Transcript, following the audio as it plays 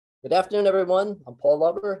Good afternoon, everyone. I'm Paul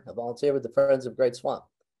Lover, a volunteer with the Friends of Great Swamp.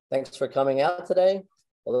 Thanks for coming out today.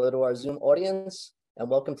 Hello to our Zoom audience, and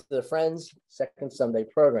welcome to the Friends Second Sunday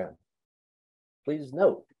program. Please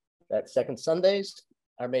note that Second Sundays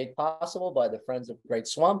are made possible by the Friends of Great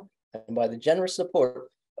Swamp and by the generous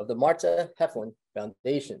support of the Marta Heflin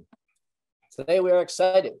Foundation. Today, we are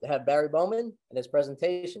excited to have Barry Bowman and his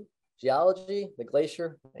presentation, Geology, the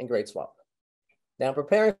Glacier, and Great Swamp. Now,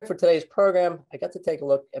 preparing for today's program, I got to take a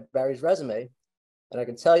look at Barry's resume, and I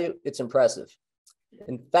can tell you it's impressive.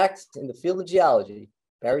 In fact, in the field of geology,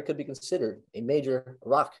 Barry could be considered a major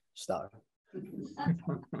rock star.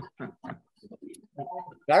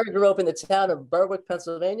 Barry grew up in the town of Berwick,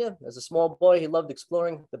 Pennsylvania. As a small boy, he loved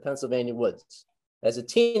exploring the Pennsylvania woods. As a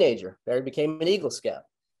teenager, Barry became an Eagle Scout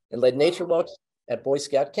and led nature walks at Boy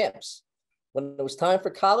Scout camps. When it was time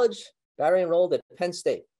for college, Barry enrolled at Penn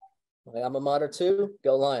State. My alma mater too,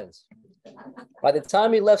 go Lions. By the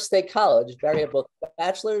time he left State College, Barry had both a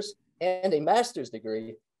bachelor's and a master's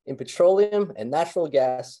degree in petroleum and natural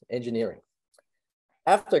gas engineering.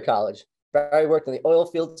 After college, Barry worked in the oil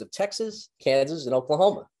fields of Texas, Kansas, and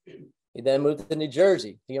Oklahoma. He then moved to New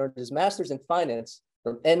Jersey. He earned his master's in finance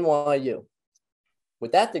from NYU.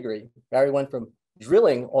 With that degree, Barry went from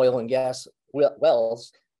drilling oil and gas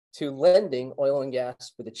wells to lending oil and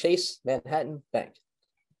gas for the Chase Manhattan Bank.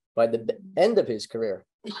 By the end of his career,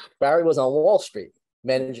 Barry was on Wall Street,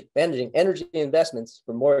 managing energy investments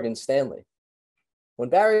for Morgan Stanley. When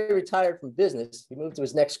Barry retired from business, he moved to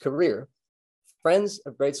his next career, Friends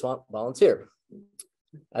of Great Swamp Volunteer.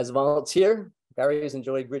 As a volunteer, Barry has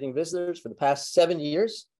enjoyed greeting visitors for the past 7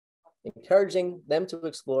 years, encouraging them to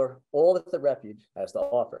explore all that the refuge has to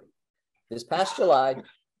offer. This past July,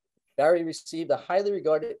 Barry received a highly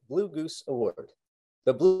regarded Blue Goose Award.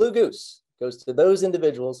 The Blue Goose goes to those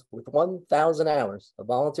individuals with 1,000 hours of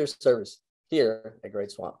volunteer service here at Great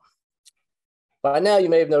Swamp. By now, you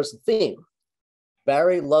may have noticed the theme.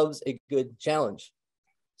 Barry loves a good challenge.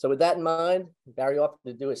 So with that in mind, Barry offered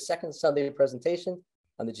to do a second Sunday presentation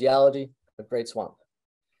on the geology of Great Swamp.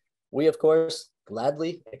 We, of course,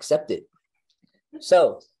 gladly accept it.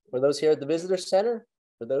 So for those here at the Visitor Center,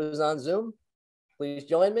 for those on Zoom, please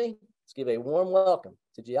join me. Let's give a warm welcome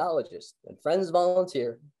to geologist and Friends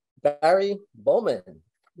volunteer, Barry Bowman.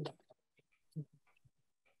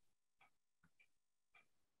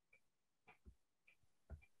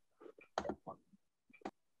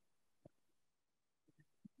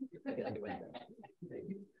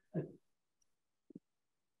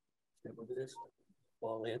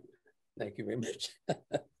 Thank you very much.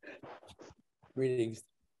 Greetings.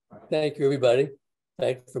 Thank you, everybody.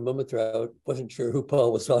 Thank you for a moment there. I wasn't sure who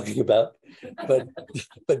Paul was talking about,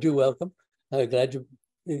 but do welcome. I'm glad you,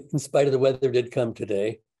 in spite of the weather, did come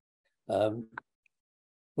today.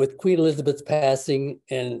 With Queen Elizabeth's passing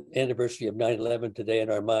and anniversary of 9/11 today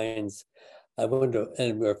in our minds, I wanted to,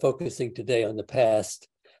 and we're focusing today on the past.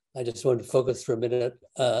 I just wanted to focus for a minute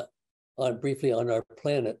briefly on our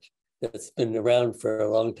planet that's been around for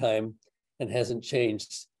a long time and hasn't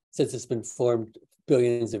changed since it's been formed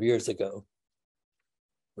billions of years ago.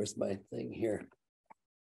 Where's my thing here?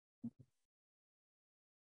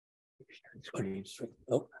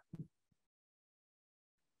 Oh.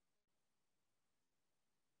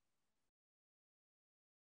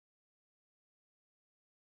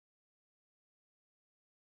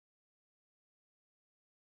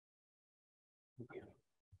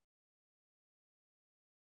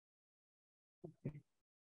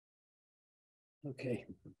 Okay.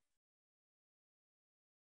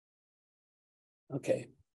 Okay.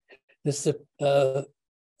 This is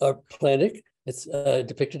our planet. It's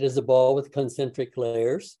depicted as a ball with concentric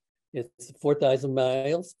layers. It's 4,000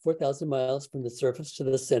 miles from the surface to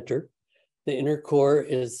the center. The inner core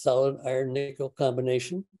is solid iron-nickel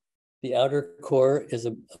combination. The outer core is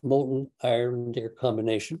a molten iron-nickel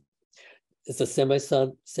combination. It's a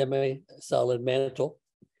semi-solid mantle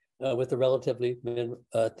with a relatively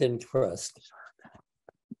thin crust.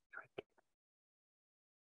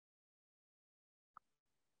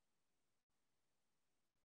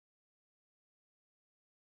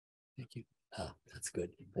 Thank you. Ah, that's good.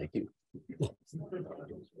 Thank you.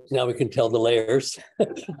 Now we can tell the layers,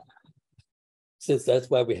 since that's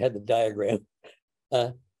why we had the diagram.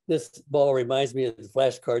 This ball reminds me of the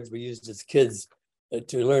flashcards we used as kids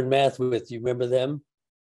to learn math with. You remember them?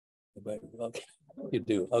 Okay, you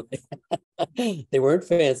do. Okay. They weren't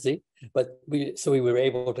fancy, but we were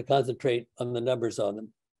able to concentrate on the numbers on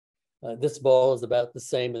them. This ball is about the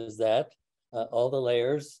same as that. All the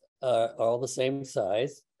layers are all the same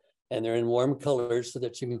size, and they're in warm colors so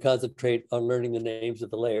that you can concentrate on learning the names of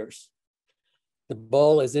the layers. The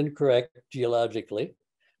ball is incorrect geologically.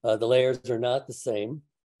 The layers are not the same.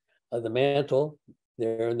 The mantle,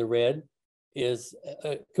 there in the red,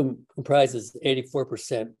 comprises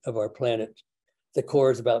 84% of our planet. The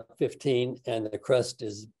core is about 15, and the crust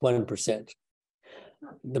is 1%.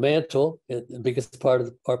 The mantle, the biggest part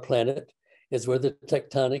of our planet, is where the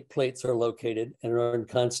tectonic plates are located and are in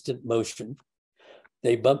constant motion.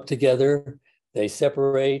 They bump together, they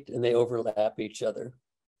separate, and they overlap each other.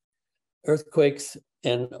 Earthquakes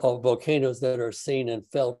and all volcanoes that are seen and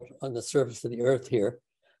felt on the surface of the earth here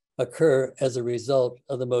occur as a result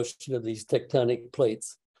of the motion of these tectonic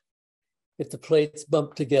plates. If the plates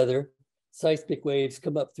bump together, seismic waves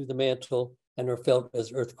come up through the mantle and are felt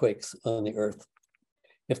as earthquakes on the earth.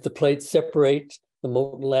 If the plates separate, the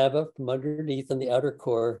molten lava from underneath on the outer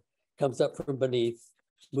core comes up from beneath,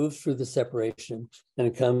 moves through the separation,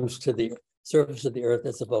 and comes to the surface of the earth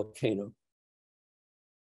as a volcano.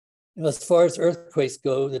 Now, as far as earthquakes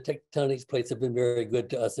go, the tectonic plates have been very good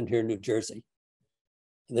to us in here in New Jersey.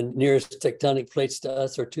 The nearest tectonic plates to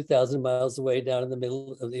us are 2,000 miles away down in the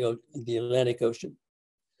middle of the Atlantic Ocean.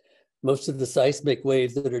 Most of the seismic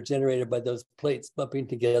waves that are generated by those plates bumping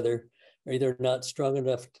together are either not strong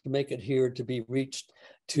enough to make it here to be reached,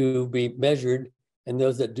 to be measured, and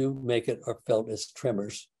those that do make it are felt as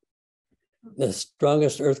tremors. The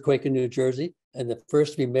strongest earthquake in New Jersey, and the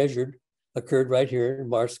first to be measured, occurred right here in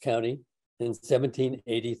Morris County in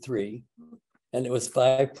 1783, and it was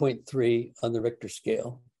 5.3 on the Richter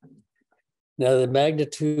scale. Now, the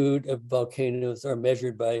magnitude of volcanoes are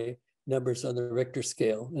measured by numbers on the Richter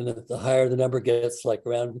scale, and the higher the number gets, like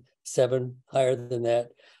around 7, higher than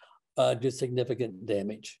that, do significant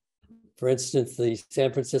damage. For instance, the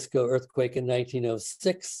San Francisco earthquake in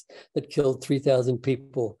 1906 that killed 3,000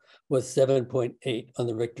 people was 7.8 on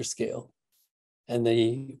the Richter scale. And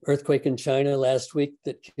the earthquake in China last week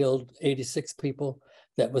that killed 86 people,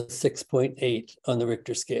 that was 6.8 on the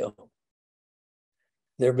Richter scale.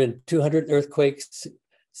 There have been 200 earthquakes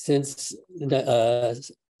since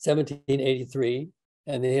 1783,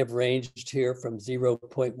 and they have ranged here from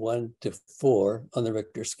 0.1 to 4 on the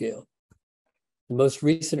Richter scale. The most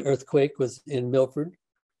recent earthquake was in Milford,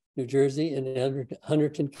 New Jersey, in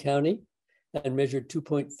Hunterdon County, and measured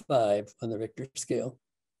 2.5 on the Richter scale.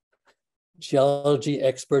 Geology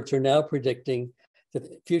experts are now predicting that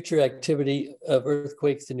the future activity of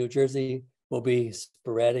earthquakes in New Jersey will be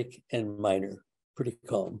sporadic and minor, pretty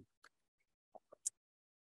calm.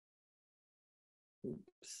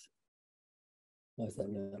 Oops. Why is that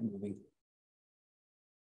not moving?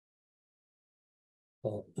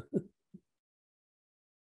 Oh.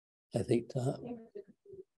 I think Tom.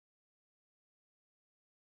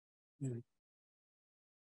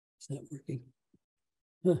 It's not working.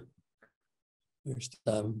 Huh. Where's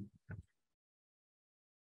Tom?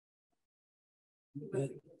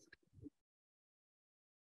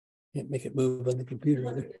 Can't make it move on the computer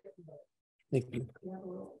either. Thank you.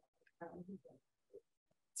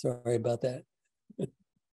 Sorry about that.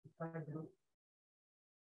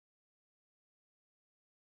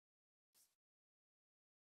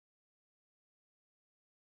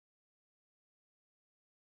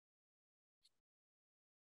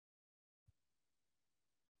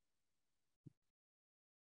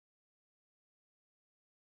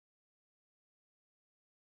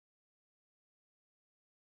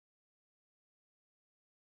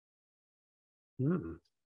 Hmm.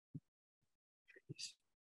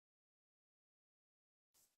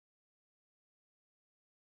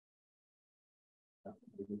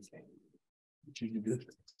 What should you do?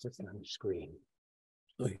 What's on the screen?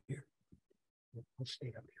 Oh, here. I'll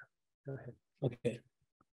stay up here. Go ahead. Okay.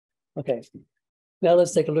 Okay. Now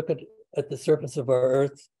let's take a look at the surface of our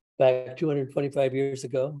Earth back 225 years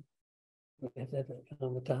ago. We have that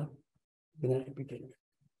on the top. And then begin.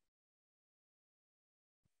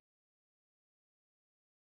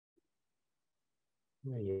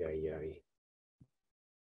 Yeah.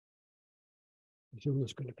 Zoom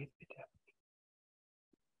is going to be the top.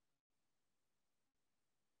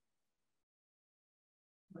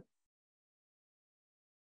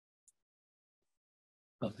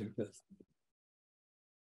 Oh, there it goes.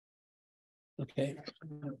 Okay.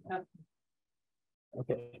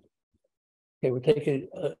 Okay. Okay, we'll take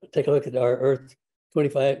a look at our Earth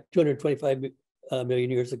 225 million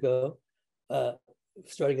years ago.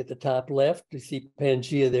 Starting at the top left, you see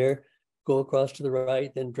Pangea there, go across to the right,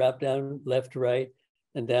 then drop down left to right,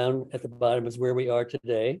 and down at the bottom is where we are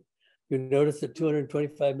today. You notice that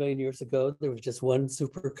 225 million years ago, there was just one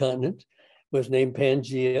supercontinent. It was named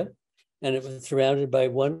Pangea, and it was surrounded by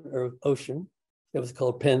one ocean that was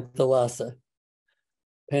called Panthalassa.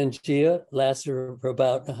 Pangea lasted for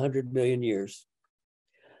about 100 million years.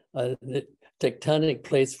 The tectonic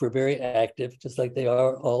plates were very active, just like they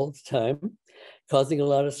are all the time, causing a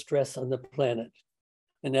lot of stress on the planet.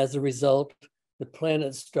 And as a result, the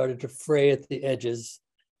planet started to fray at the edges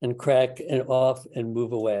and crack and off and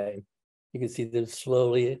move away. You can see them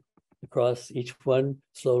slowly across each one,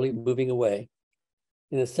 slowly moving away.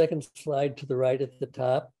 In the second slide to the right at the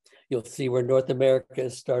top, you'll see where North America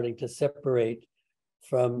is starting to separate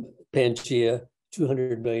from Pangaea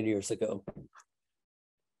 200 million years ago.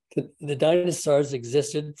 The dinosaurs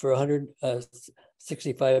existed for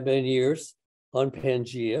 165 million years on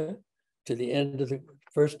Pangaea to the end of the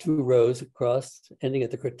first two rows across, ending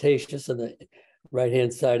at the Cretaceous on the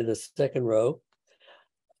right-hand side of the second row.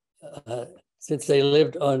 Since they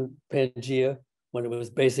lived on Pangaea when it was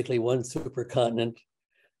basically one supercontinent,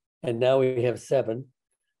 and now we have 7,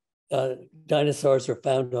 dinosaurs are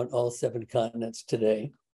found on all 7 continents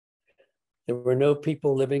today. There were no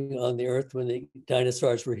people living on the earth when the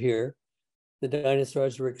dinosaurs were here. The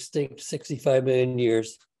dinosaurs were extinct 65 million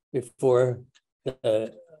years before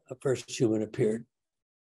the first human appeared.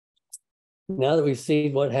 Now that we've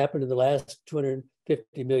seen what happened in the last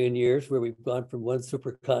 250 million years, where we've gone from one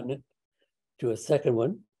supercontinent to a second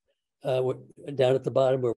one, down at the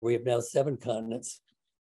bottom where we have now 7 continents,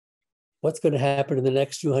 what's going to happen in the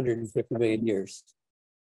next 250 million years?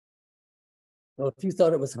 Well, if you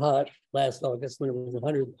thought it was hot last August when it was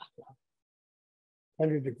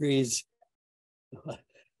 100 degrees,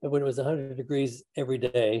 when it was 100 degrees every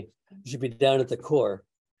day, you should be down at the core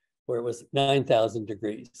where it was 9,000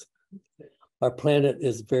 degrees. Our planet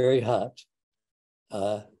is very hot.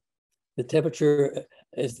 The temperature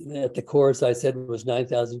is at the core, as I said, was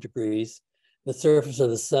 9,000 degrees. The surface of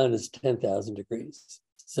the sun is 10,000 degrees.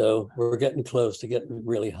 So we're getting close to getting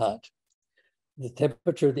really hot. The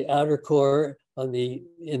temperature of the outer core in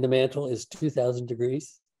the mantle is 2,000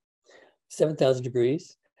 degrees, 7,000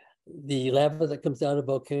 degrees. The lava that comes out of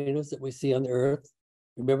volcanoes that we see on the Earth,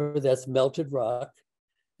 remember that's melted rock.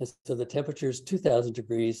 And so the temperature is 2,000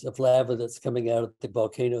 degrees of lava that's coming out of the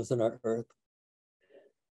volcanoes on our Earth.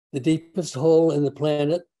 The deepest hole in the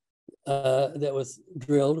planet that was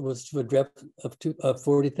drilled was to a depth of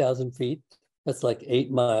 40,000 feet. That's like 8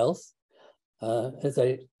 miles. As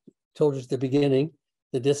I told you at the beginning,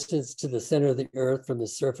 the distance to the center of the Earth from the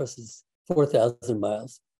surface is 4,000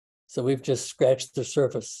 miles. So we've just scratched the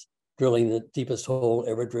surface, drilling the deepest hole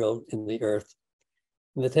ever drilled in the Earth.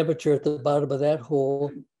 And the temperature at the bottom of that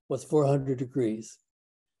hole was 400 degrees.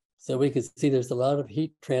 So we can see there's a lot of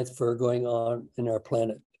heat transfer going on in our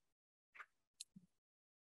planet.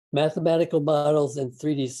 Mathematical models and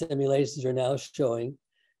 3D simulations are now showing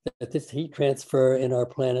that this heat transfer in our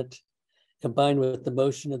planet, combined with the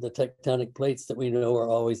motion of the tectonic plates that we know are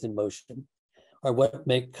always in motion, are what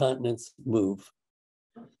make continents move.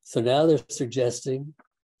 So now they're suggesting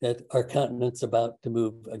that our continent's about to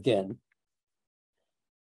move again.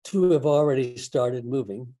 2 have already started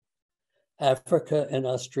moving. Africa and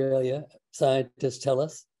Australia, scientists tell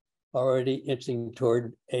us, are already inching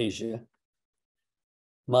toward Asia.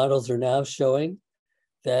 Models are now showing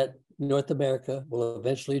that North America will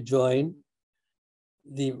eventually join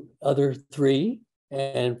the other 3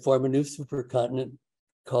 and form a new supercontinent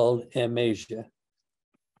called Amasia.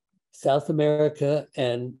 South America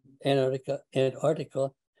and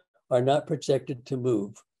Antarctica are not projected to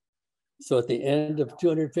move. So at the end of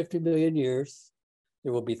 250 million years,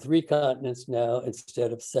 there will be 3 continents now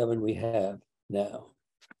instead of 7 we have now.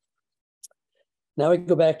 Now we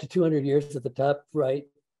go back to 200 years at the top right,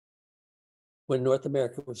 when North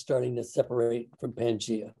America was starting to separate from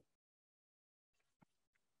Pangaea.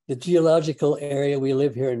 The geological area we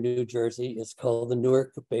live here in New Jersey is called the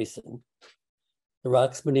Newark Basin. The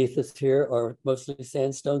rocks beneath us here are mostly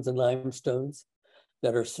sandstones and limestones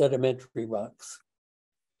that are sedimentary rocks.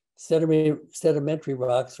 Sedimentary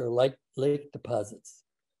rocks are like lake deposits.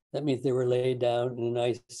 That means they were laid down in a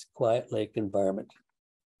nice, quiet lake environment.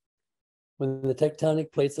 When the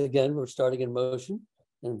tectonic plates again were starting in motion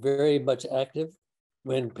and very much active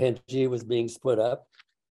when Pangaea was being split up,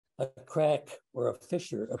 a crack or a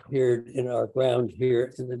fissure appeared in our ground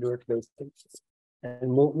here in the Newark Basin,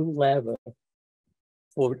 and molten lava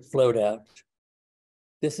flowed out.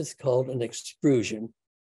 This is called an extrusion.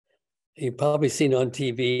 You've probably seen on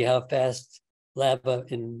TV how fast lava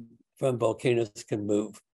from volcanoes can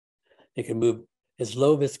move. It can move as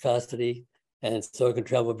low viscosity, and so it can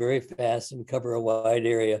travel very fast and cover a wide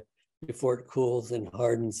area before it cools and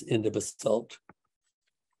hardens into basalt.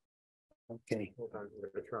 Okay. Hold on, we're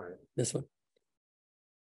gonna try it. This one?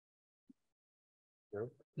 No?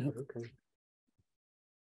 No. Okay.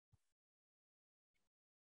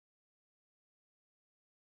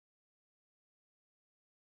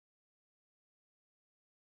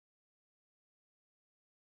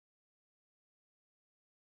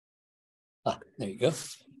 There you go.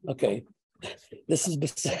 Okay. This is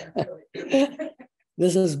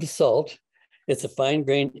this is basalt. It's a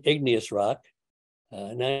fine-grained igneous rock.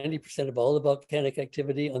 90% of all the volcanic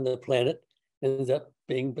activity on the planet ends up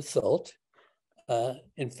being basalt.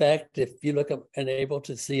 In fact, if you look up and able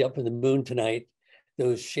to see up in the moon tonight,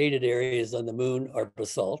 those shaded areas on the moon are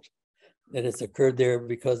basalt. That has occurred there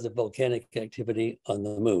because of volcanic activity on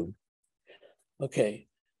the moon. Okay,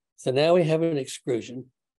 so now we have an extrusion,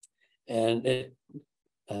 and it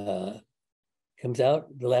comes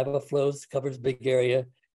out, the lava flows, covers a big area,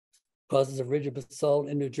 causes a ridge of basalt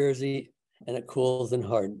in New Jersey, and it cools and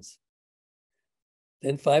hardens.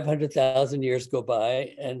 Then 500,000 years go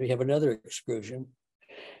by, and we have another extrusion,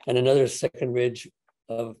 and another second ridge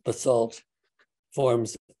of basalt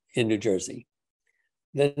forms in New Jersey.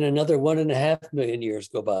 Then another 1.5 million years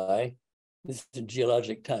go by. This is in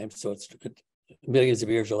geologic time, so it's millions of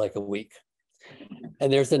years are like a week.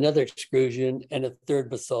 And there's another extrusion, and a third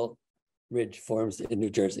basalt ridge forms in New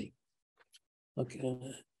Jersey. Okay,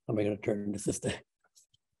 how am I going to turn this thing?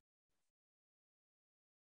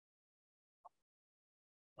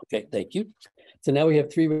 Okay, thank you. So now we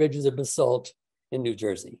have 3 ridges of basalt in New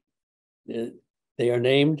Jersey. They are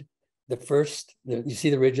named the first, you see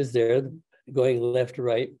the ridges there, going left to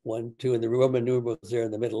right, 1, 2, and the Roman numerals there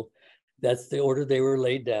in the middle. That's the order they were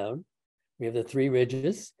laid down. We have the 3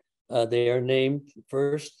 ridges. They are named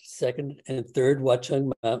first, second, and third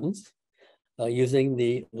Watchung Mountains using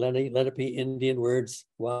the Lenape Indian words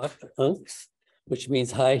Watunks, which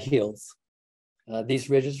means high hills. These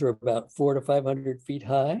ridges are about 400 to 500 feet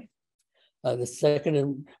high.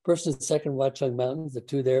 The first and second Watchung Mountains, the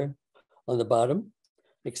 2 there on the bottom,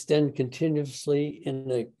 extend continuously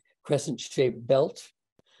in a crescent-shaped belt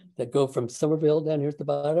that go from Somerville down here at the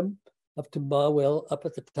bottom up to Mawell up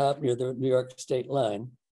at the top near the New York state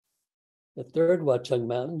line. The third Watchung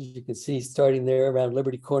Mountains, you can see starting there around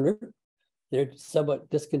Liberty Corner. They're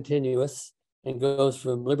somewhat discontinuous and goes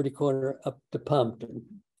from Liberty Corner up to Pompton.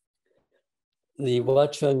 The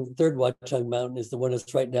third Watchung Mountain is the one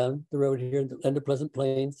that's right down the road here in the End of Pleasant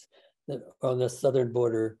Plains that are on the southern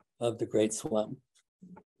border of the Great Swamp.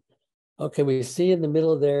 Okay, we see in the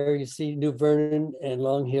middle there, you see New Vernon and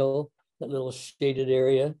Long Hill, that little shaded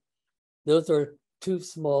area. Those are 2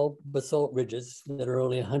 small basalt ridges that are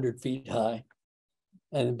only 100 feet high.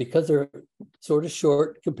 And because they're sort of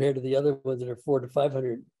short compared to the other ones that are 400 to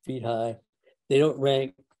 500 feet high, they don't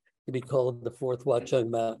rank to be called the 4th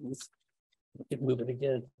Watchung Mountains. Get moving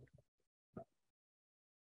again.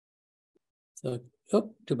 So,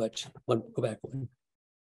 oh, too much. Go back one.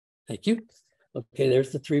 Thank you. Okay,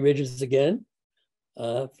 there's the 3 ridges again,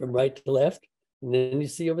 from right to left. And then you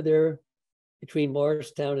see over there between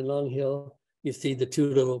Morristown and Long Hill, you see the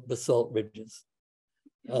 2 little basalt ridges.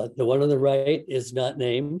 The one on the right is not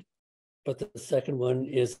named, but the second one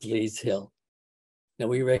is Lee's Hill. Now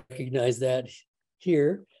we recognize that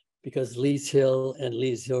here because Lee's Hill and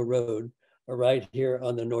Lee's Hill Road are right here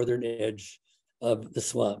on the northern edge of the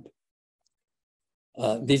swamp.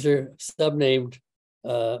 These are subnamed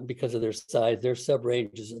because of their size. They're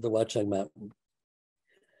subranges of the Watchung Mountain.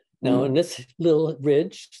 Now in this little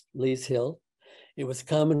ridge, Lee's Hill, it was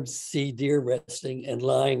common to see deer resting and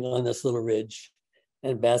lying on this little ridge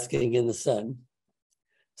and basking in the sun.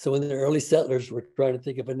 So when the early settlers were trying to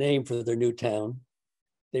think of a name for their new town,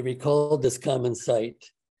 they recalled this common sight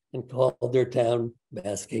and called their town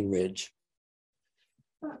Basking Ridge.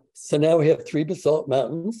 So now we have 3 basalt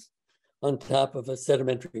mountains on top of a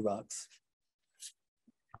sedimentary rocks.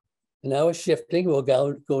 Now we're shifting, we'll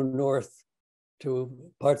go north to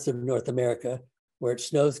parts of North America where it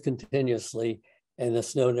snows continuously and the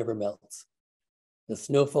snow never melts. The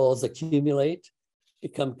snowfalls accumulate,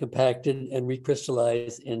 become compacted and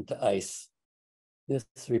recrystallize into ice. This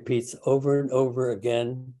repeats over and over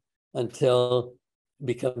again until it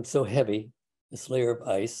becomes so heavy, this layer of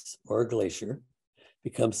ice or a glacier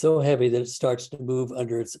becomes so heavy that it starts to move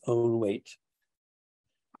under its own weight.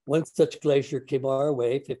 One such glacier came our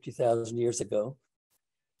way 50,000 years ago.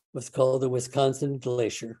 It was called the Wisconsin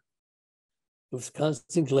Glacier. The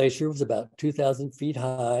Wisconsin Glacier was about 2,000 feet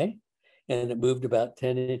high and it moved about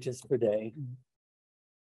 10 inches per day.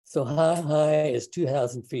 So how high is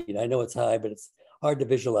 2,000 feet? I know it's high, but it's hard to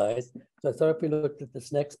visualize. So I thought if we looked at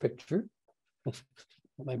this next picture, am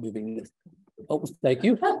I moving this? Oh, thank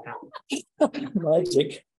you.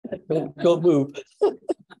 Magic. Don't move.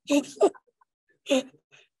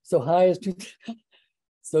 So high as two.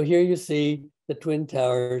 So here you see the Twin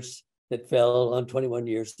Towers that fell on 21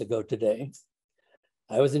 years ago today.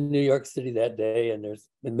 I was in New York City that day, and there's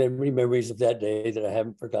been many memories of that day that I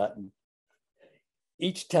haven't forgotten.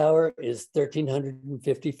 Each tower is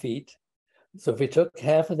 1,350 feet, So if we took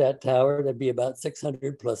half of that tower, that'd be about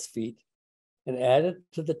 600 plus feet, and add it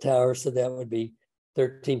to the tower, so that would be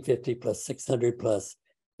 1350 plus 600 plus,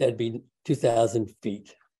 that'd be 2,000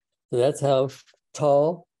 feet. So that's how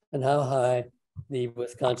tall and how high the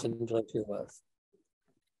Wisconsin Glacier was.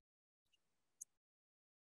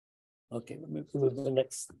 Okay, let me move to the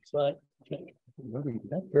next slide. That's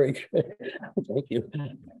very good. Thank you.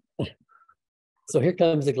 So here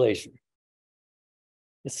comes the glacier.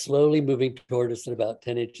 It's slowly moving toward us at about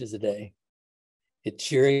 10 inches a day. It's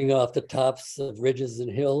shearing off the tops of ridges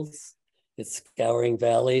and hills. It's scouring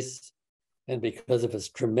valleys. And because of its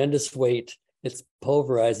tremendous weight, it's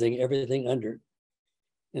pulverizing everything under it.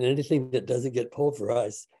 And anything that doesn't get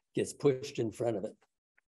pulverized gets pushed in front of it.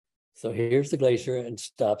 So here's the glacier and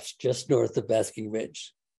stops just north of Basking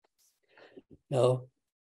Ridge. Now,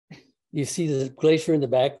 you see the glacier in the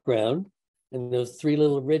background and those three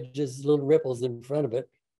little ridges, little ripples in front of it.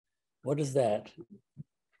 What is that?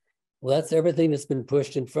 Well, that's everything that's been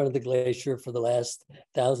pushed in front of the glacier for the last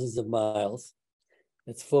thousands of miles.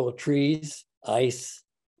 It's full of trees, ice,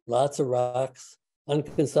 lots of rocks,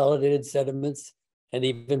 unconsolidated sediments, and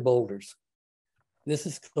even boulders. This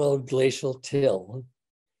is called glacial till,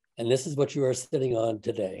 and this is what you are sitting on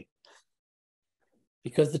today.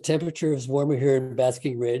 Because the temperature is warmer here in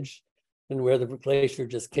Basking Ridge than where the glacier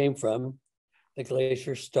just came from, the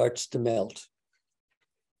glacier starts to melt.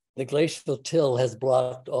 The glacial till has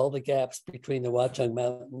blocked all the gaps between the Watchung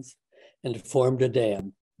Mountains and formed a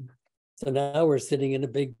dam. So now we're sitting in a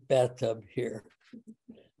big bathtub here.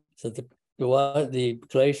 So the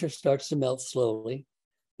glacier starts to melt slowly,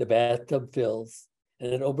 the bathtub fills,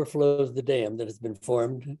 and it overflows the dam that has been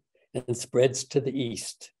formed and spreads to the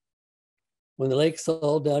east. When the lake's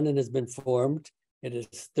all done and has been formed, it is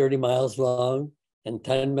 30 miles long and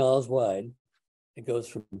 10 miles wide. It goes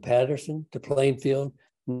from Patterson to Plainfield,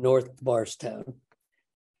 north to Marstown.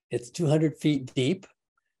 It's 200 feet deep,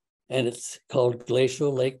 and it's called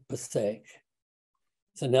Glacial Lake Passaic.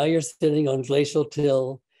 So now you're sitting on glacial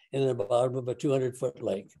till in the bottom of a 200-foot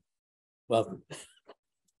lake. Welcome.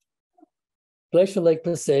 Glacial Lake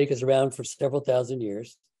Passaic is around for several thousand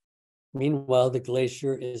years. Meanwhile, the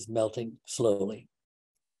glacier is melting slowly.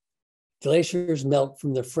 Glaciers melt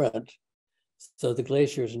from the front, so the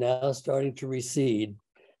glacier is now starting to recede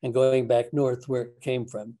and going back north where it came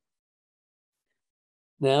from.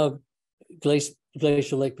 Now,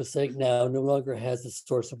 Glacial Lake Passaic now no longer has a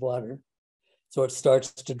source of water, so it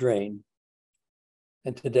starts to drain.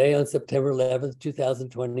 And today, on September 11th,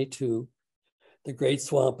 2022, the Great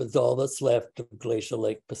Swamp is all that's left of Glacial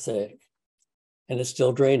Lake Passaic, and it's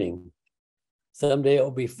still draining. Someday it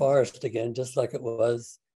will be forest again, just like it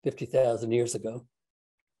was 50,000 years ago.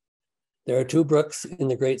 There are two brooks in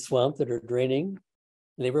the Great Swamp that are draining.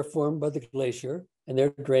 They were formed by the glacier, and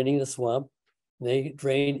they're draining the swamp. They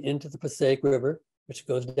drain into the Passaic River, which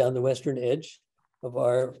goes down the western edge of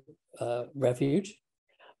our refuge.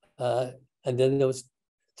 And then those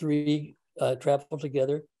three travel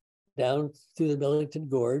together down through the Millington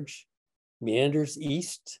Gorge, meanders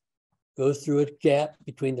east, goes through a gap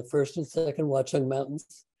between the first and second Watchung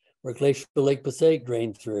Mountains, where Glacial Lake Passaic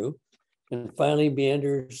drained through, and finally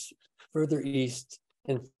meanders further east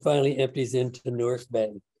and finally empties into Newark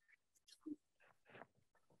Bay.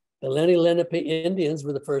 The Lenni Lenape Indians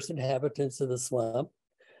were the first inhabitants of the swamp.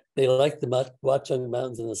 They liked the Watchung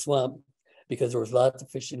Mountains in the swamp because there was lots of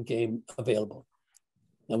fish and game available.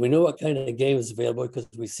 And we know what kind of game is available because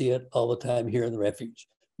we see it all the time here in the refuge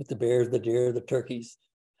with the bears, the deer, the turkeys,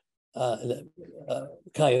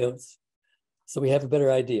 coyotes. So we have a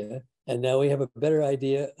better idea. And now we have a better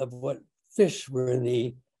idea of what fish were in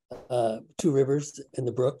the two rivers and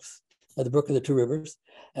the brooks, the brook and the two rivers,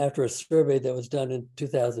 after a survey that was done in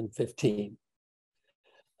 2015.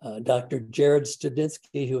 Dr. Jared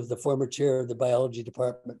Studinsky, who was the former chair of the biology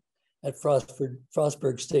department at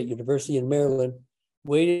Frostburg State University in Maryland,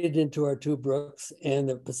 waded into our two brooks and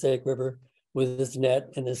the Passaic River with his net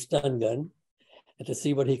and his stun gun and to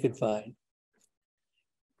see what he could find.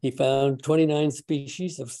 He found 29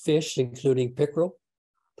 species of fish, including pickerel,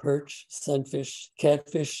 perch, sunfish,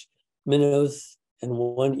 catfish, minnows, and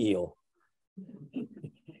one eel.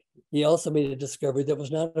 He also made a discovery that was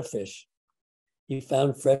not a fish. He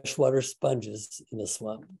found freshwater sponges in the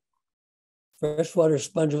swamp. Freshwater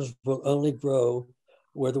sponges will only grow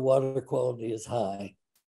where the water quality is high.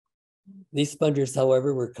 These sponges,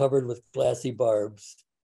 however, were covered with glassy barbs,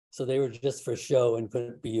 so they were just for show and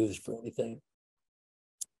couldn't be used for anything.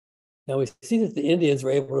 Now we see that the Indians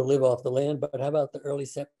were able to live off the land, but how about the early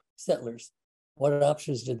settlers? What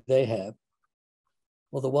options did they have?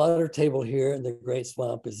 Well, the water table here in the Great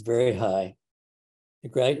Swamp is very high. The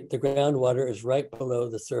groundwater is right below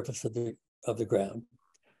the surface of the ground.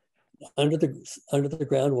 Under the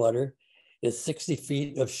groundwater is 60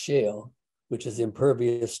 feet of shale, which is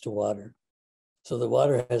impervious to water. So the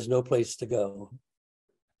water has no place to go.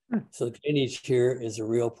 So the drainage here is a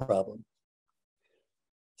real problem.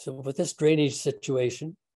 So with this drainage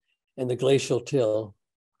situation and the glacial till,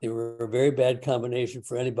 they were a very bad combination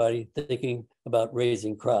for anybody thinking about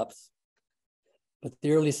raising crops. But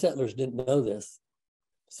the early settlers didn't know this.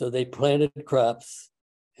 So they planted crops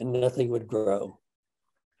and nothing would grow.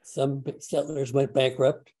 Some settlers went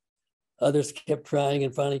bankrupt. Others kept trying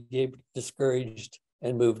and finally gave discouraged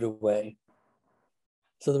and moved away.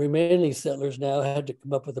 So the remaining settlers now had to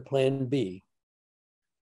come up with a plan B.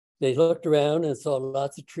 They looked around and saw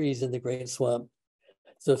lots of trees in the Great Swamp.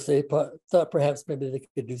 So they thought perhaps maybe they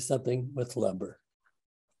could do something with lumber.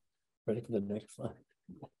 Ready for the next slide?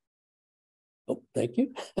 Oh, thank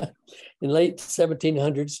you. In late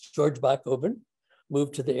 1700s, George Bowman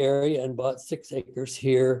moved to the area and bought 6 acres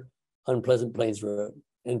here on Pleasant Plains Road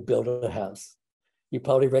and built a house. You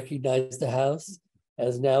probably recognize the house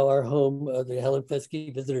as now our home of the Helen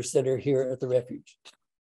Fesky Visitor Center here at the refuge.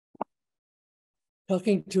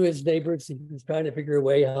 Talking to his neighbors, he was trying to figure a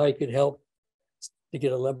way how he could help to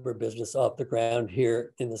get a lumber business off the ground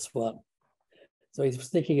here in the swamp. So he was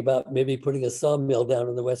thinking about maybe putting a sawmill down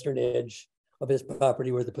on the western edge of his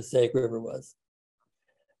property where the Passaic River was.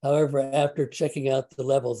 However, after checking out the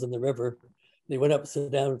levels in the river, they went up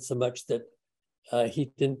and down so much that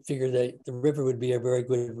he didn't figure that the river would be a very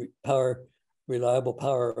good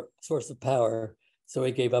reliable source of power, so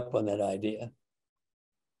he gave up on that idea.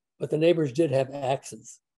 But the neighbors did have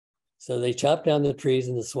axes. So they chopped down the trees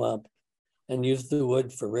in the swamp and used the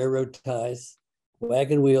wood for railroad ties,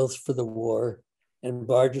 wagon wheels for the war, and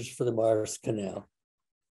barges for the Mars Canal.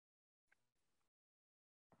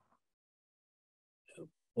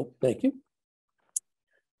 Oh, thank you.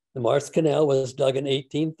 The Mars Canal was dug in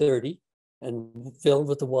 1830 and filled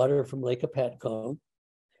with the water from Lake Apatcong.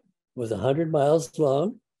 It was 100 miles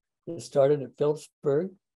long. It started at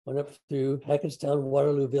Phillipsburg, went up through Hackettstown,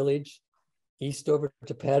 Waterloo Village, east over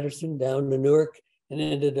to Patterson, down to Newark, and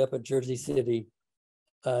ended up at Jersey City,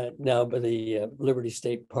 now by the Liberty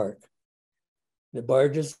State Park. The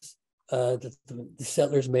barges that the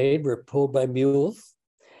settlers made were pulled by mules.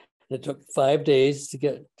 It took 5 days to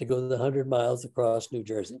go the 100 miles across New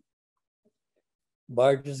Jersey.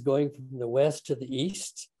 Barges going from the west to the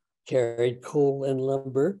east carried coal and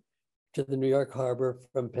lumber to the New York Harbor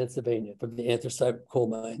from Pennsylvania, from the anthracite coal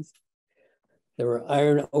mines. There were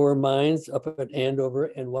iron ore mines up at Andover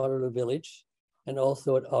and Waterloo Village, and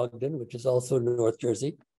also at Ogden, which is also North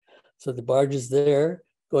Jersey. So the barges there,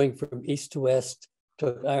 going from east to west,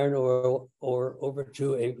 took iron ore over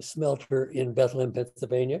to a smelter in Bethlehem,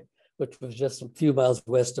 Pennsylvania, which was just a few miles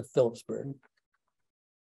west of Phillipsburg.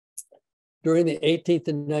 During the 18th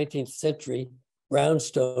and 19th century,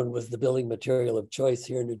 brownstone was the building material of choice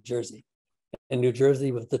here in New Jersey, and New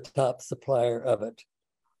Jersey was the top supplier of it.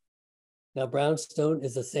 Now, brownstone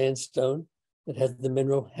is a sandstone that has the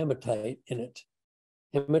mineral hematite in it.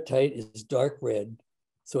 Hematite is dark red,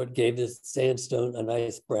 so it gave this sandstone a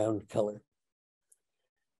nice brown color.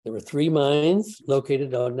 There were 3 mines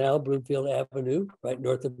located on now Bloomfield Avenue, right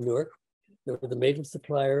north of Newark. They were the major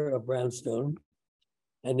supplier of brownstone,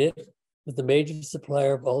 and it was the major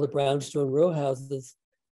supplier of all the brownstone row houses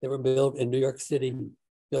that were built in New York City,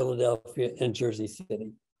 Philadelphia, and Jersey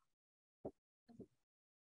City.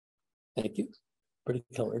 Thank you. Pretty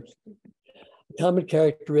colors. A common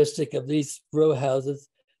characteristic of these row houses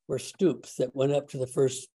were stoops that went up to the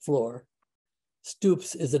first floor.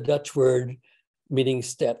 Stoops is a Dutch word meaning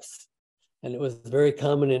steps, and it was very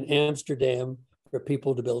common in Amsterdam for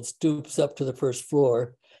people to build stoops up to the first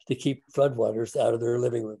floor to keep floodwaters out of their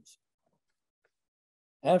living rooms.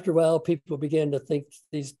 After a while, people began to think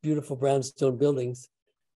these beautiful brownstone buildings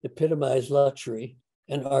epitomized luxury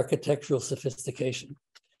and architectural sophistication.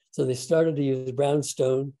 So they started to use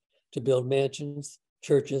brownstone to build mansions,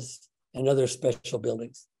 churches, and other special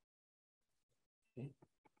buildings.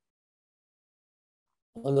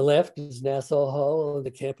 On the left is Nassau Hall on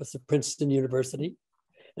the campus of Princeton University.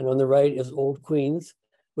 And on the right is Old Queens,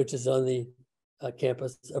 which is on the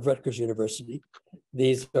campus of Rutgers University.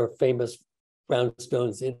 These are famous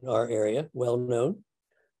brownstones in our area, well known.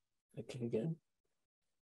 Okay, again.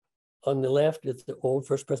 On the left is the old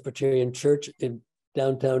First Presbyterian Church in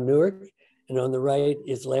downtown Newark. And on the right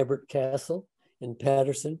is Lambert Castle in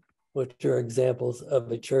Patterson, which are examples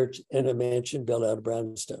of a church and a mansion built out of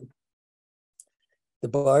brownstone. The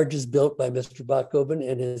barges built by Mr. Bowman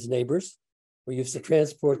and his neighbors were used to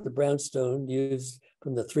transport the brownstone used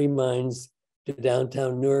from the 3 mines to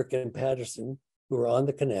downtown Newark and Patterson, who were on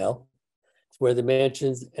the canal. It's where the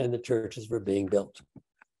mansions and the churches were being built.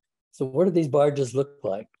 So what do these barges look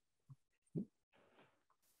like?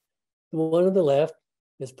 The one on the left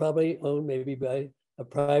is probably owned maybe by a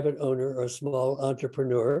private owner or a small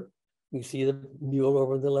entrepreneur. You see the mule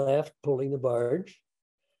over on the left pulling the barge.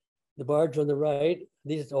 The barge on the right,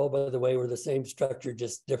 these all, by the way, were the same structure,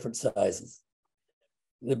 just different sizes.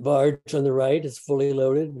 The barge on the right is fully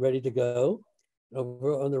loaded, ready to go.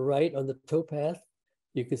 Over on the right, on the towpath,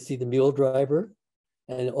 you can see the mule driver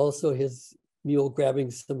and also his mule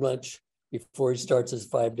grabbing some lunch before he starts his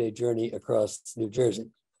 5-day journey across New Jersey.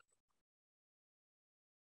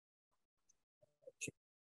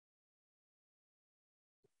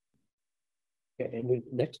 Okay,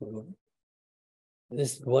 next one.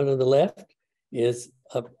 This one on the left is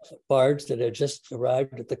a barge that had just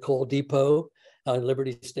arrived at the coal depot on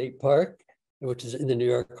Liberty State Park, which is in the New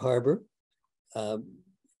York Harbor.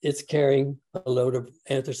 It's carrying a load of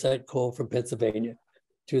anthracite coal from Pennsylvania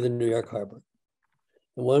to the New York Harbor.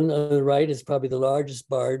 The one on the right is probably the largest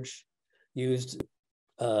barge used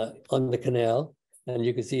on the canal. And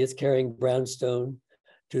you can see it's carrying brownstone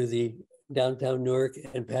to the downtown Newark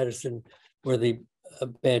and Patterson, where the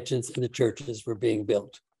mansions and the churches were being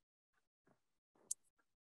built.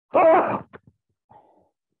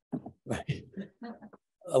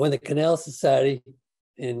 When the Canal Society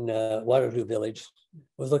in Waterloo Village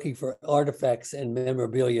was looking for artifacts and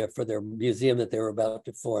memorabilia for their museum that they were about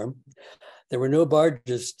to form, there were no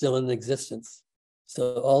barges still in existence.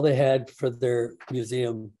 So all they had for their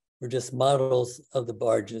museum were just models of the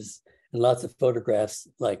barges and lots of photographs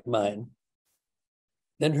like mine.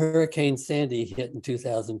 Then Hurricane Sandy hit in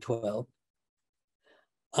 2012.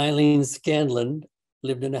 Eileen Scanlon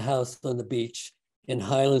lived in a house on the beach in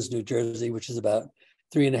Highlands, New Jersey, which is about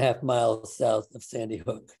 3.5 miles south of Sandy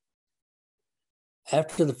Hook.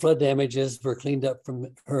 After the flood damages were cleaned up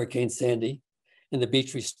from Hurricane Sandy and the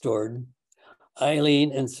beach restored,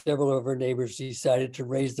 Eileen and several of her neighbors decided to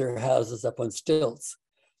raise their houses up on stilts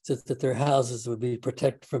so that their houses would be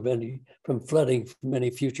protected from flooding from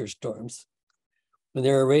any future storms. When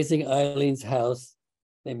they were raising Eileen's house,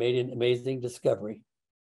 they made an amazing discovery.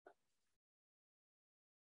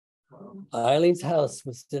 Eileen's house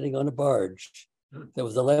was sitting on a barge that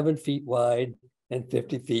was 11 feet wide and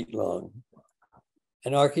 50 feet long.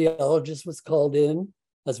 An archaeologist was called in,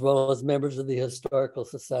 as well as members of the Historical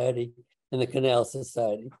Society and the Canal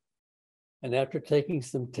Society. And after taking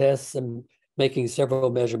some tests and making several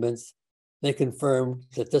measurements, they confirmed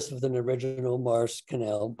that this was an original Marsh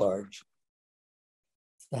Canal barge.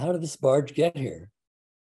 So how did this barge get here?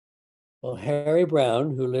 Well, Harry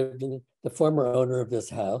Brown, who lived in the former owner of this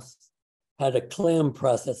house, had a clam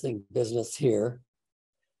processing business here.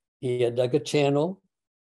 He had dug a channel,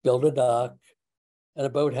 built a dock and a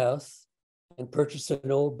boathouse, and purchased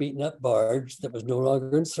an old beaten up barge that was no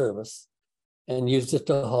longer in service and used it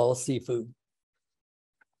to haul seafood.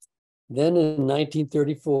 Then in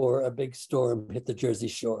 1934, a big storm hit the Jersey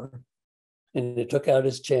shore, and it took out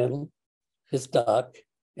his channel, his dock,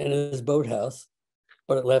 and his boathouse,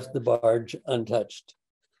 but it left the barge untouched.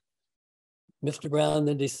 Mr. Brown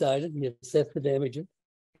then decided, he assessed the damages,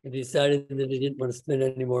 and decided that he didn't want to spend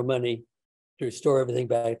any more money to restore everything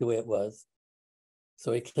back the way it was.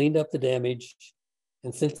 So he cleaned up the damage,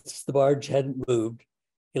 and since the barge hadn't moved,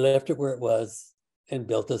 he left it where it was and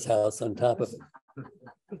built his house on top of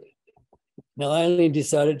it. Now, Eileen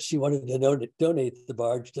decided she wanted to donate the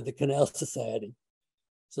barge to the Canal Society.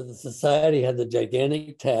 So the society had the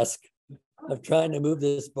gigantic task of trying to move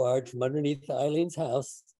this barge from underneath Eileen's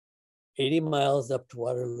house 80 miles up to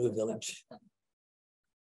Waterloo Village.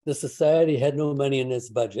 The society had no money in its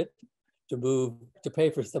budget to pay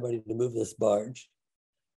for somebody to move this barge.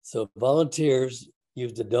 So volunteers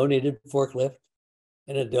used a donated forklift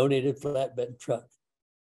and a donated flatbed truck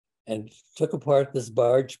and took apart this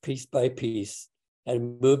barge piece by piece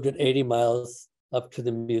and moved it 80 miles up to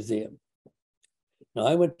the museum. Now,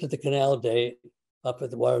 I went to the Canal Day up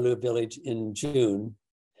at the Waterloo Village in June,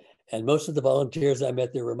 and most of the volunteers I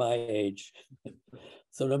met there were my age.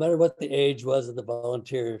 So no matter what the age was of the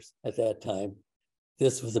volunteers at that time,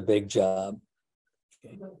 this was a big job.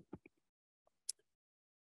 Okay.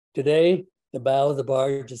 Today, the bow of the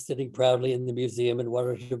barge is sitting proudly in the museum in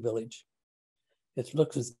Waterloo Village. It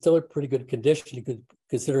looks still in pretty good condition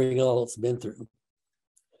considering all it's been through.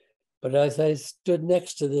 But as I stood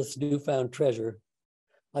next to this newfound treasure,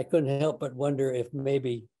 I couldn't help but wonder if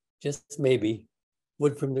maybe, just maybe,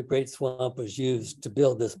 wood from the Great Swamp was used to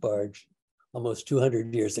build this barge almost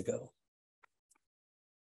 200 years ago.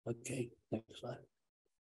 Okay, next slide.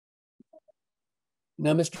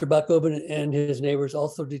 Now, Mr. Backoven and his neighbors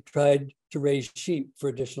also tried to raise sheep for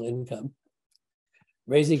additional income.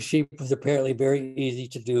 Raising sheep was apparently very easy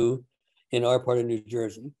to do in our part of New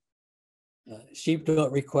Jersey. Sheep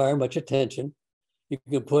don't require much attention. You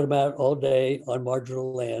can put them out all day on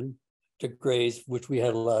marginal land to graze, which we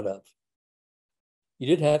had a lot of. You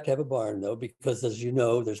did have to have a barn, though, because as you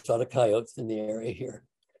know, there's a lot of coyotes in the area here.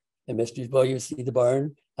 And well, you see the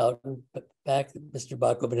barn out in back. Mr.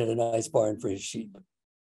 Backoven had a nice barn for his sheep.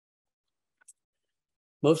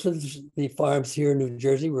 Most of the farms here in New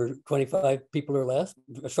Jersey were 25 people or less,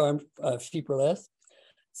 sheep or less.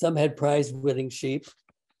 Some had prize-winning sheep,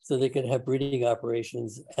 so they could have breeding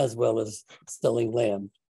operations as well as selling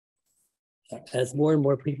lamb. As more and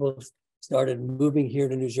more people started moving here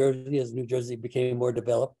to New Jersey, as New Jersey became more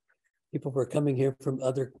developed, people were coming here from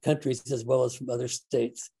other countries as well as from other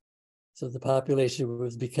states. So the population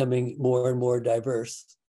was becoming more and more diverse.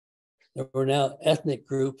 There were now ethnic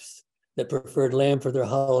groups that preferred lamb for their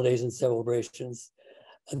holidays and celebrations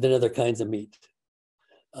than other kinds of meat.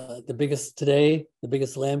 The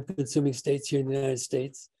biggest lamb consuming states here in the United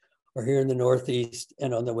States are here in the Northeast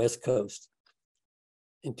and on the West Coast.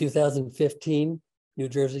 In 2015, New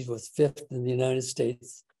Jersey was 5th in the United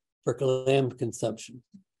States for lamb consumption.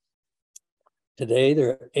 Today, there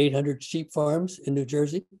are 800 sheep farms in New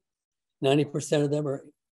Jersey. 90% of them are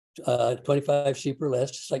 25 sheep or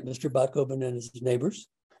less, just like Mr. Backoven and his neighbors.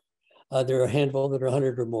 There are a handful that are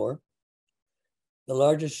 100 or more. The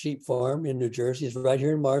largest sheep farm in New Jersey is right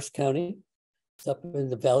here in Morris County. It's up in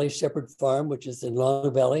the Valley Shepherd Farm, which is in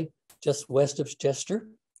Long Valley, just west of Chester.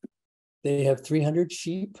 They have 300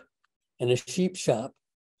 sheep and a sheep shop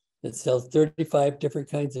that sells 35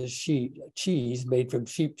 different kinds of cheese made from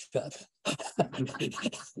sheep stuff.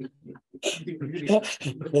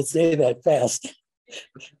 Let's say that fast.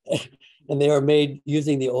 And they are made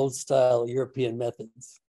using the old style European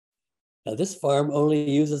methods. Now, this farm only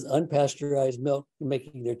uses unpasteurized milk in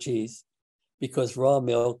making their cheese because raw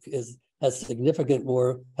milk has significant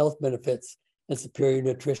more health benefits and superior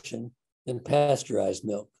nutrition than pasteurized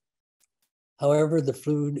milk. However, the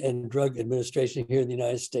Food and Drug Administration here in the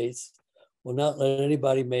United States will not let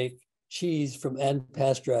anybody make cheese from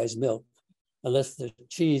unpasteurized milk unless the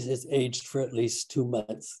cheese is aged for at least 2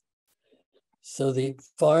 months. So the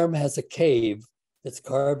farm has a cave that's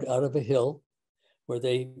carved out of a hill where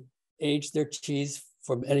they age their cheese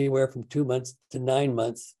from anywhere from 2 months to 9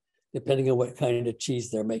 months, depending on what kind of cheese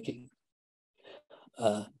they're making.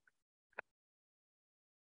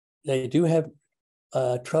 They do have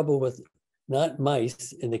trouble with not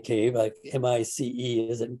mice in the cave, like M-I-C-E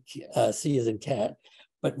as in C as in cat,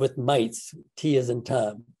 but with mites, T as in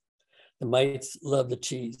Tom. The mites love the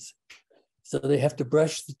cheese. So they have to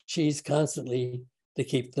brush the cheese constantly to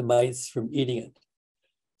keep the mites from eating it.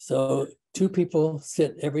 So 2 people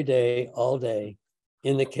sit every day, all day,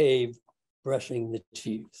 in the cave, brushing the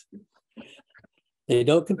cheese. They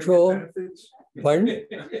don't control. Pardon?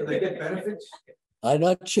 Do they get benefits? I'm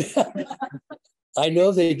not sure. I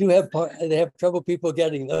know they do have trouble people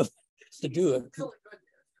getting them to do it.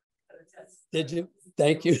 Did you?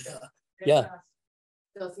 Thank you. Yeah.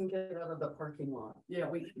 Doesn't get out of the parking lot. Yeah,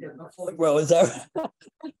 we can get Well, is that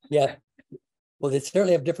yeah. Well, they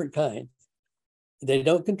certainly have different kinds. They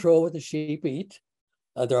don't control what the sheep eat.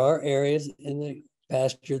 There are areas in the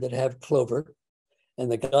pasture that have clover.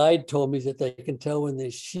 And the guide told me that they can tell when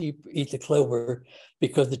the sheep eat the clover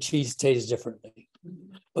because the cheese tastes differently.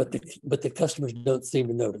 But the customers don't seem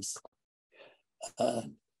to notice.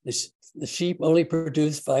 The sheep only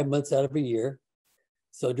produce 5 months out of a year.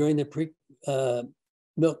 So during the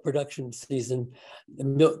milk production season,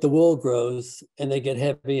 the wool grows and they get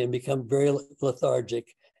heavy and become very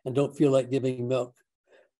lethargic and don't feel like giving milk.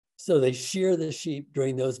 So they shear the sheep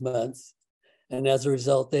during those months. And as a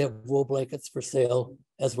result, they have wool blankets for sale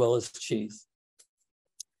as well as cheese.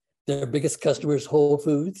 Their biggest customer is Whole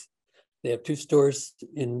Foods. They have 2 stores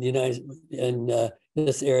in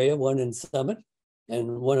this area, one in Summit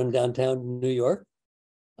and one in downtown New York.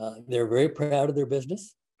 They're very proud of their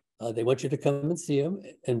business. They want you to come and see them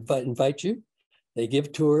and invite you. They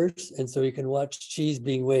give tours, and so you can watch cheese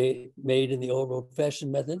being made in the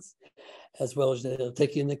old-fashioned methods, as well as they'll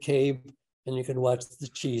take you in the cave and you can watch the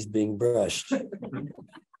cheese being brushed.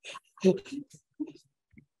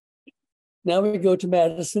 Now we go to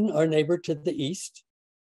Madison, our neighbor to the east.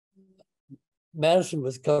 Madison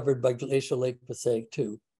was covered by glacial Lake Passaic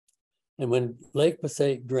too. And when Lake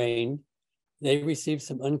Passaic drained, they received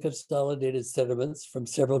some unconsolidated sediments from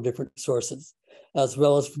several different sources, as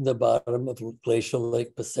well as from the bottom of glacial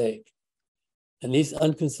Lake Passaic. And these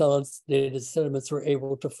unconsolidated sediments were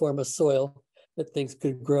able to form a soil that things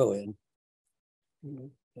could grow in.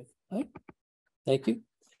 Right. Thank you.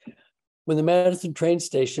 When the Madison train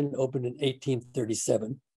station opened in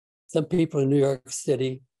 1837, some people in New York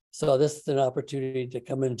City saw this as an opportunity to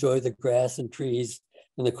come enjoy the grass and trees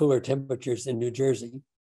and the cooler temperatures in New Jersey.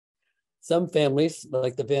 Some families,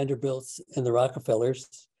 like the Vanderbilts and the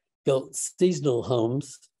Rockefellers, built seasonal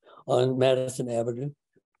homes on Madison Avenue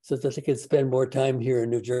so that they could spend more time here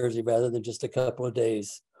in New Jersey rather than just a couple of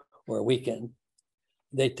days or a weekend.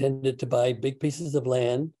 They tended to buy big pieces of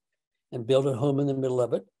land and build a home in the middle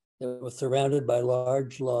of it that was surrounded by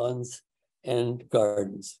large lawns and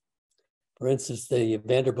gardens. For instance, the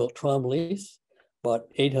Vanderbilt Tromleys bought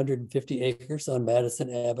 850 acres on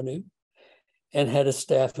Madison Avenue and had a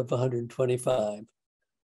staff of 125,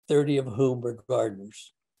 30 of whom were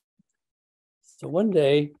gardeners. So one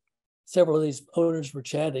day, several of these owners were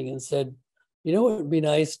chatting and said, you know what would be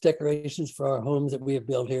nice decorations for our homes that we have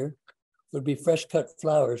built here? Would be fresh cut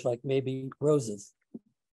flowers like maybe roses.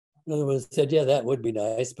 Another one said, yeah, that would be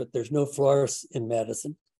nice, but there's no florists in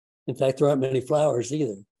Madison. In fact, there aren't many flowers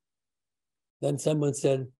either. Then someone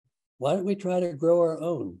said, why don't we try to grow our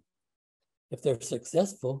own? If they're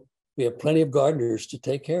successful, we have plenty of gardeners to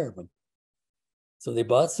take care of them. So they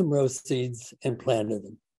bought some rose seeds and planted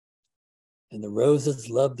them. And the roses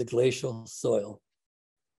loved the glacial soil.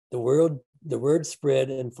 The word spread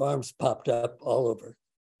and farms popped up all over.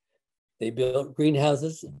 They built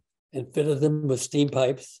greenhouses and fitted them with steam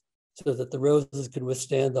pipes so that the roses could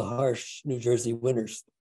withstand the harsh New Jersey winters.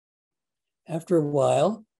 After a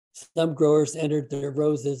while, some growers entered their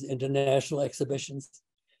roses into national exhibitions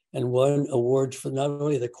and won awards for not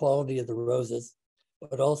only the quality of the roses,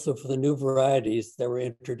 but also for the new varieties that were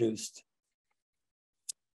introduced.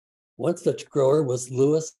 One such grower was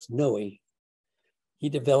Louis Noe. He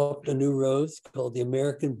developed a new rose called the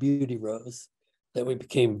American Beauty Rose that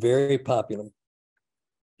became very popular.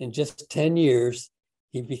 In just 10 years,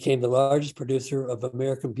 he became the largest producer of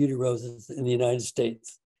American Beauty Roses in the United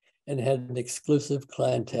States and had an exclusive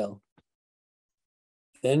clientele.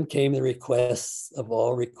 Then came the requests of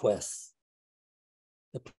all requests.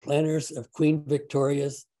 The planners of Queen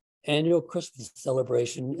Victoria's annual Christmas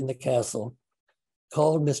celebration in the castle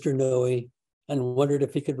called Mr. Noe and wondered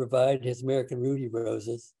if he could provide his American Beauty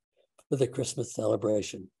Roses for the Christmas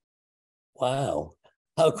celebration. Wow,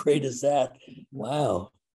 how great is that?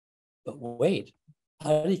 Wow. But wait,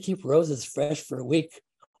 how do you keep roses fresh for a week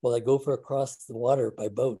while they go for across the water by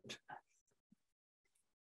boat?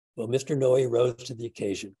 Well, Mr. Noe rose to the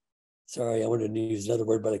occasion. Sorry, I wanted to use another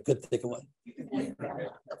word, but I couldn't think of one.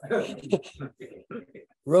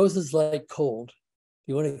 Roses like cold. If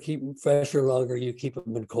you want to keep them fresher longer, you keep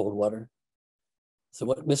them in cold water. So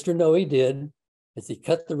what Mr. Noe did is he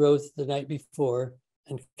cut the roses the night before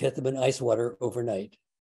and kept them in ice water overnight.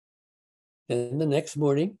 Then the next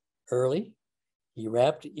morning, early, he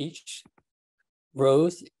wrapped each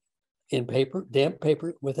rose in paper, damp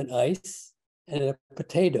paper with an ice and a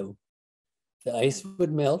potato. The ice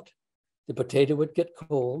would melt, the potato would get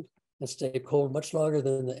cold and stay cold much longer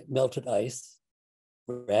than the melted ice.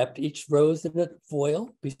 Wrapped each rose in a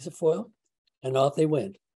piece of foil, and off they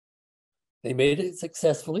went. They made it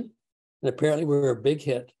successfully and apparently were a big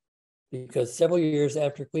hit because several years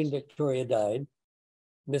after Queen Victoria died,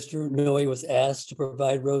 Mr. Noe was asked to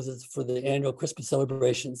provide roses for the annual Christmas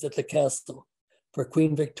celebrations at the castle for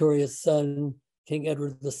Queen Victoria's son, King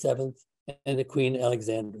Edward VII, and the Queen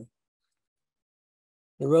Alexandra.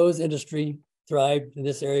 The rose industry thrived in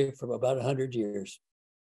this area for about 100 years.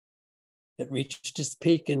 It reached its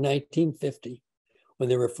peak in 1950 when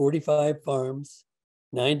there were 45 farms,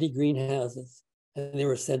 90 greenhouses, and they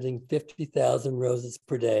were sending 50,000 roses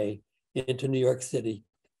per day into New York City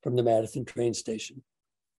from the Madison train station.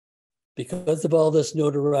 Because of all this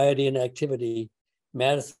notoriety and activity,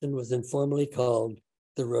 Madison was informally called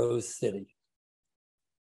the Rose City.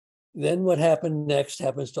 Then what happened next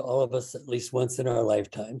happens to all of us at least once in our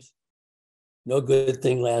lifetimes. No good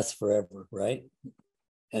thing lasts forever, right?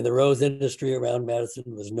 And the rose industry around Madison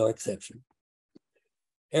was no exception.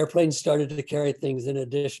 Airplanes started to carry things in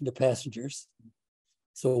addition to passengers.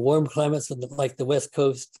 So warm climates like the West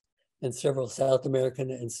Coast and several South American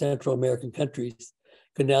and Central American countries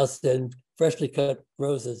could now send freshly cut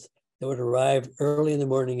roses that would arrive early in the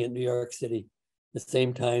morning in New York City, the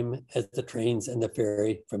same time as the trains and the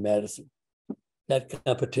ferry from Madison. That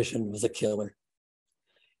competition was a killer.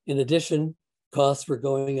 In addition, costs were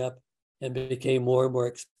going up and became more and more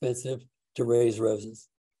expensive to raise roses.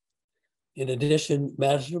 In addition,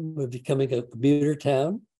 Madison was becoming a commuter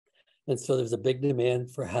town, and so there's a big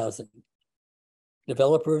demand for housing.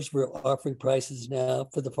 Developers were offering prices now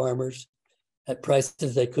for the farmers at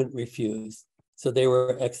prices they couldn't refuse, so they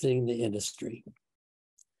were exiting the industry.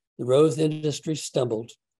 The rose industry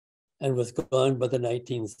stumbled and was gone by the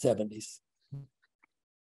 1970s.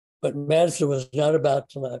 But Madison was not about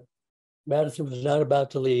to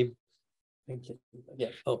leave. Thank you. Yeah.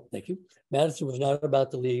 Oh, thank you. Madison was not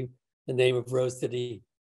about to leave the name of Rose City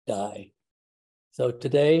die. So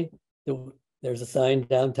today, there's a sign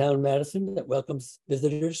downtown Madison that welcomes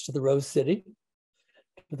visitors to the Rose City.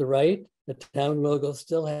 To the right, the town logo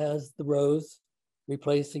still has the rose,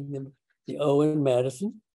 replacing the O in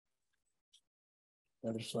Madison.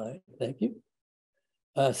 Another slide, thank you.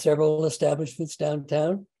 Several establishments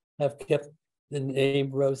downtown have kept the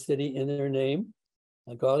name Rose City in their name.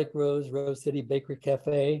 Garlic Rose, Rose City Bakery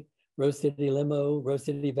Cafe, Rose City Limo, Rose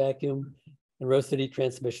City Vacuum, and Rose City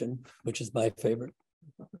Transmission, which is my favorite.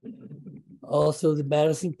 Also, the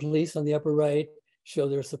Madison Police on the upper right show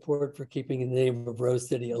their support for keeping the name of Rose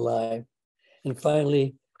City alive. And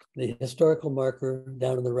finally, the historical marker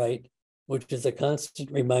down on the right, which is a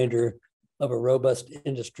constant reminder of a robust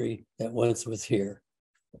industry that once was here.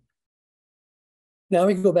 Now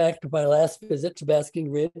we go back to my last visit to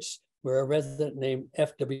Basking Ridge, where a resident named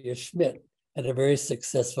F.W. Schmidt had a very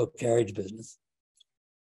successful carriage business.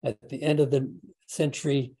 At the end of the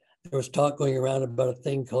century, there was talk going around about a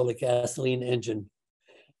thing called a gasoline engine.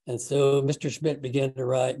 And so Mr. Schmidt began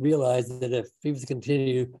to realize that if he was to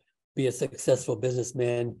continue to be a successful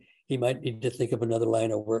businessman, he might need to think of another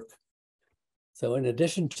line of work. So in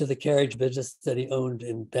addition to the carriage business that he owned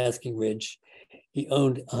in Basking Ridge, he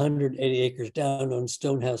owned 180 acres down on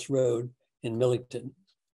Stonehouse Road in Millington.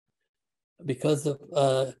 Because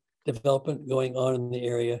of development going on in the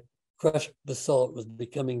area, crushed basalt was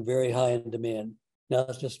becoming very high in demand,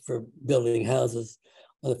 not just for building houses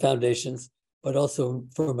on the foundations, but also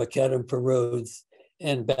for macadam for roads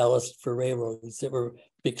and ballast for railroads that were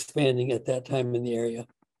expanding at that time in the area.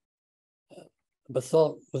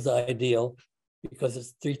 Basalt was ideal because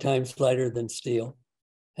it's 3 times lighter than steel,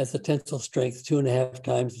 has a tensile strength 2.5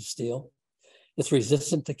 times of steel. It's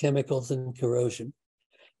resistant to chemicals and corrosion.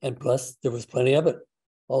 And plus, there was plenty of it.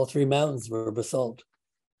 All 3 mountains were basalt.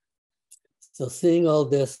 So seeing all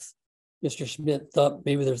this, Mr. Schmidt thought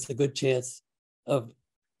maybe there's a good chance of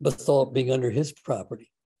basalt being under his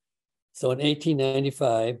property. So in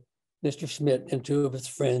 1895, Mr. Schmidt and 2 of his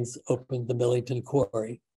friends opened the Millington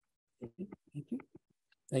Quarry. Thank you.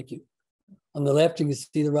 Thank you. On the left, you can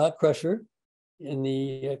see the rock crusher in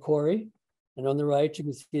the quarry. And on the right, you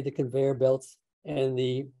can see the conveyor belts and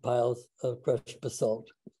the piles of crushed basalt.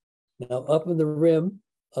 Now, up in the rim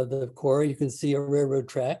of the quarry, you can see a railroad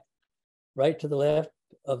track. Right to the left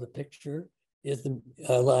of the picture is the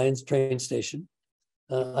Lions train station.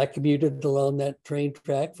 I commuted along that train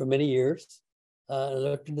track for many years. I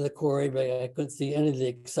looked into the quarry, but I couldn't see any of the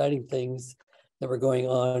exciting things that were going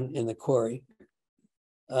on in the quarry.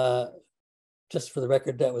 Just for the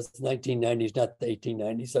record, that was the 1990s, not the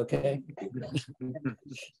 1890s, okay?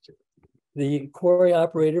 The quarry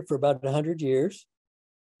operated for about 100 years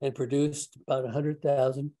and produced about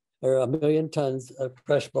 100,000 or 1 million tons of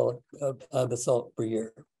crushed basalt per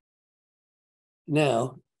year.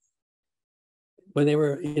 Now, when they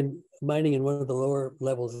were mining in one of the lower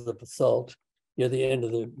levels of basalt near the end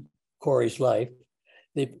of the quarry's life,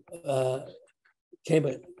 they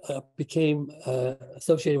became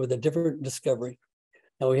associated with a different discovery.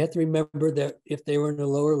 Now we have to remember that if they were in a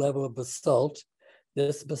lower level of basalt,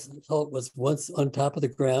 this basalt was once on top of the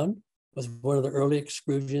ground, was one of the early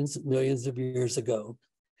extrusions millions of years ago.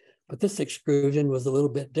 But this extrusion was a little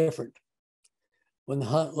bit different. When the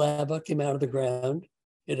hot lava came out of the ground,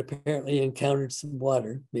 it apparently encountered some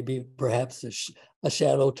water, maybe perhaps a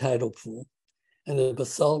shallow tidal pool, and the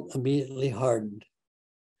basalt immediately hardened.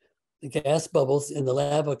 The gas bubbles in the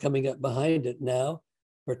lava coming up behind it now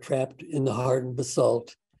were trapped in the hardened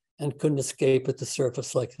basalt and couldn't escape at the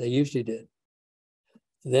surface like they usually did.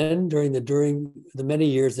 Then during the many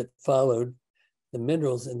years that followed, the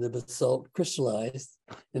minerals in the basalt crystallized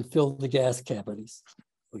and filled the gas cavities.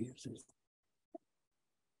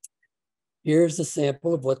 Here's a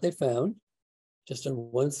sample of what they found, just on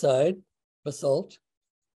one side, basalt.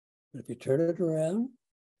 But if you turn it around,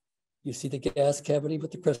 you see the gas cavity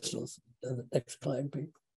with the crystals. The next slide, please.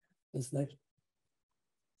 This next.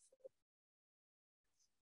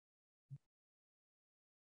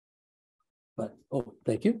 But, oh,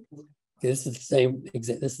 thank you. This is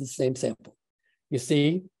the same sample. You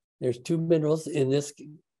see, there's 2 minerals in this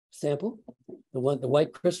sample. The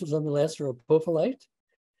white crystals on the left are apophyllite,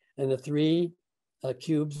 and the 3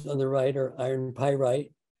 cubes on the right are iron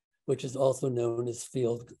pyrite, which is also known as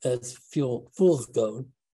fool's gold.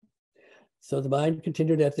 So the mine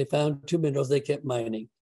continued. After they found 2 minerals, they kept mining.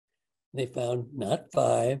 They found not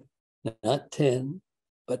 5, not 10,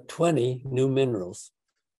 but 20 new minerals.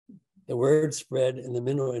 The word spread in the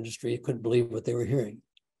mineral industry, couldn't believe what they were hearing.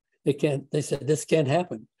 They said, this can't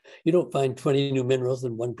happen. You don't find 20 new minerals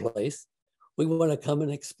in one place. We want to come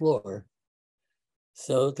and explore.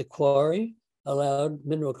 So the quarry allowed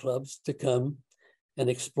mineral clubs to come and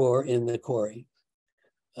explore in the quarry.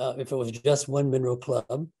 If it was just one mineral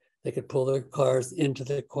club, they could pull their cars into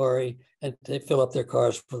the quarry and they fill up their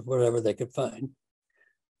cars with whatever they could find.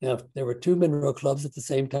 Now, there were two mineral clubs at the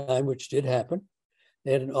same time, which did happen.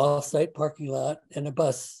 They had an off-site parking lot and a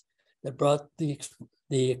bus that brought the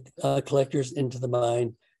collectors into the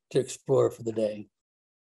mine to explore for the day.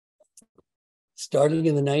 Starting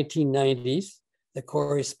in the 1990s, the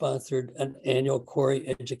quarry sponsored an annual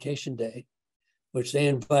quarry education day, which they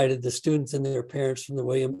invited the students and their parents from the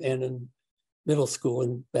William Annan Middle School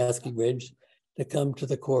in Basking Ridge to come to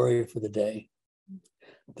the quarry for the day.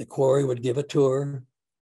 The quarry would give a tour,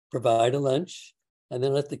 provide a lunch, and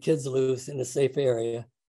then let the kids loose in a safe area,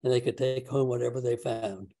 and they could take home whatever they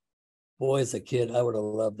found. Boy, as a kid, I would have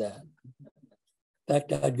loved that. In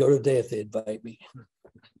fact, I'd go today if they invite me.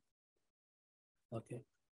 Okay,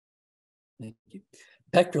 thank you.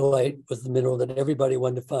 Pectrolite was the mineral that everybody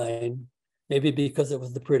wanted to find, maybe because it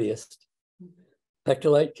was the prettiest.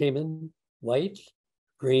 Pectrolite came in white,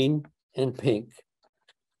 green, and pink.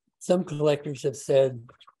 Some collectors have said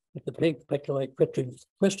that the pink pectrolite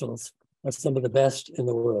crystals are some of the best in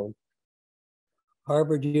the world.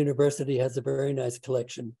 Harvard University has a very nice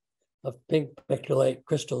collection of pink pectrolite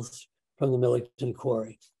crystals from the Millington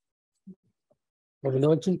Quarry. Well, the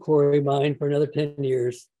Millington Quarry mined for another 10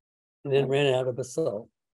 years and then ran out of basalt.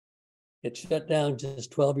 It shut down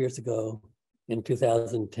just 12 years ago in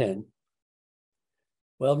 2010.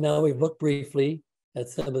 Well, now we've looked briefly at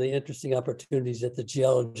some of the interesting opportunities that the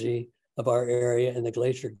geology of our area and the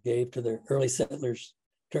glacier gave to the early settlers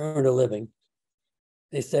to earn a living.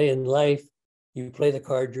 They say in life, you play the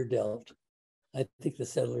card you're dealt. I think the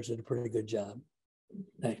settlers did a pretty good job.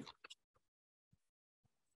 Thanks.